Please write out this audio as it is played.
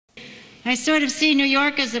I sort of see New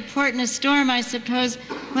York as a port in a storm, I suppose,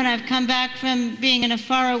 when I've come back from being in a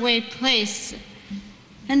faraway place.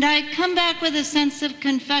 And I come back with a sense of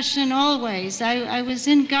confession always. I was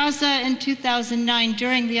in Gaza in 2009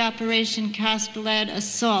 during the Operation Cast Lead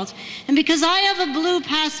assault. And because I have a blue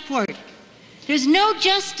passport, there's no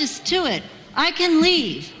justice to it. I can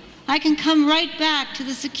leave. I can come right back to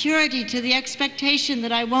the security, to the expectation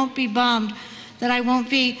that I won't be bombed, that I won't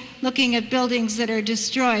be looking at buildings that are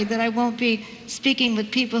destroyed, that I won't be speaking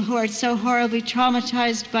with people who are so horribly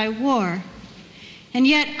traumatized by war. And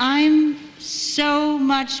yet I'm so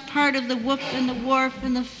much part of the whoop and the wharf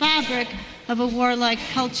and the fabric of a warlike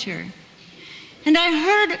culture. And I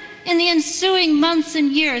heard in the ensuing months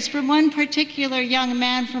and years from one particular young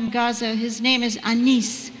man from Gaza, his name is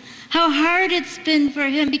Anis, how hard it's been for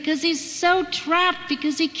him because he's so trapped,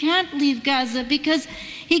 because he can't leave Gaza, because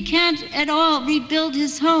he can't at all rebuild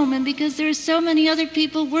his home, and because there are so many other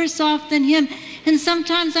people worse off than him. And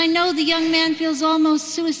sometimes I know the young man feels almost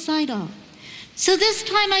suicidal. So this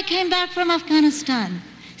time I came back from Afghanistan.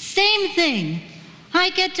 Same thing. I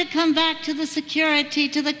get to come back to the security,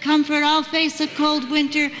 to the comfort. I'll face a cold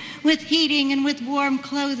winter with heating and with warm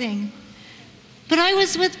clothing. But I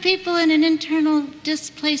was with people in an internal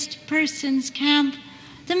displaced persons camp.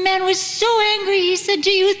 The man was so angry, he said,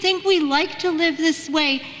 "Do you think we like to live this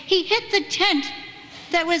way?" He hit the tent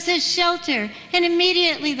that was his shelter, and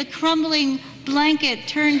immediately the crumbling blanket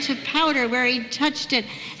turned to powder where he touched it.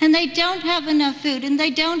 And they don't have enough food, and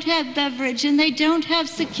they don't have beverage, and they don't have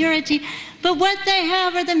security. But what they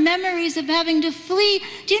have are the memories of having to flee.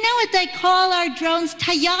 Do you know what they call our drones?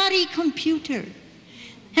 Tayari computer.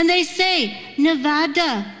 And they say,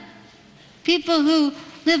 Nevada. People who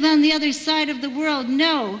live on the other side of the world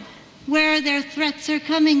know where their threats are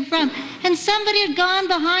coming from. And somebody had gone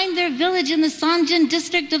behind their village in the Sanjan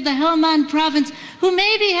district of the Helmand province who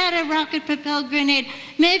maybe had a rocket-propelled grenade,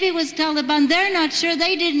 maybe was Taliban. They're not sure,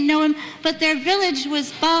 they didn't know him, but their village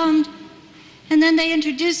was bombed. And then they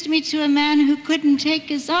introduced me to a man who couldn't take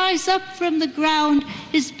his eyes up from the ground.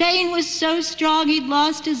 His pain was so strong, he'd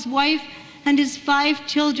lost his wife and his 5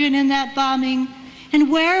 children in that bombing. And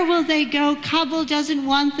where will they go? Kabul doesn't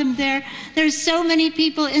want them there. There's so many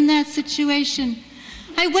people in that situation.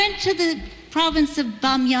 I went to the province of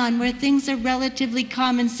Bamyan, where things are relatively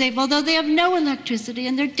calm and safe, although they have no electricity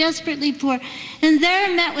and they're desperately poor. And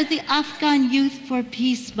there met with the Afghan Youth for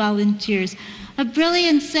Peace volunteers, a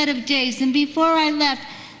brilliant set of days. And before I left,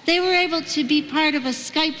 they were able to be part of a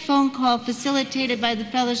Skype phone call facilitated by the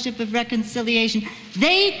Fellowship of Reconciliation.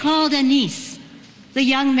 They called Anis, the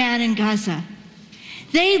young man in Gaza.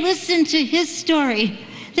 They listened to his story.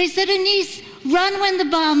 They said, Anis, run when the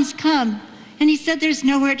bombs come. And he said, there's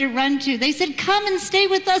nowhere to run to. They said, come and stay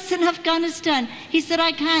with us in Afghanistan. He said,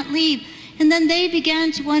 I can't leave. And then they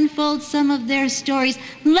began to unfold some of their stories.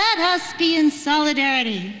 Let us be in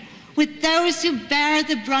solidarity with those who bear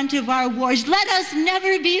the brunt of our wars. Let us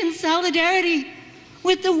never be in solidarity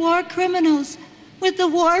with the war criminals, with the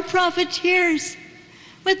war profiteers,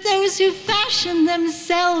 with those who fashion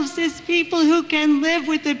themselves as people who can live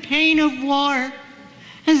with the pain of war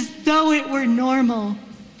as though it were normal.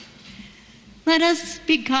 Let us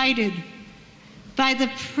be guided by the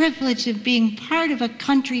privilege of being part of a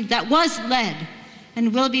country that was led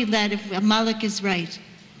and will be led if Malik is right.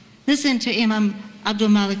 Listen to Imam Abdul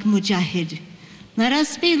Malik Mujahid. Let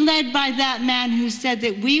us be led by that man who said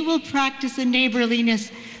that we will practice a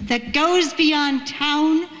neighborliness that goes beyond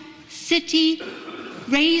town, city,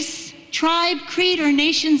 race, tribe, creed, or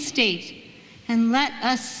nation state. And let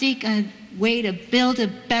us seek a way to build a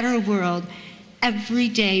better world every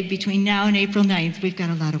day between now and April 9th. We've got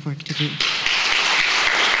a lot of work to do.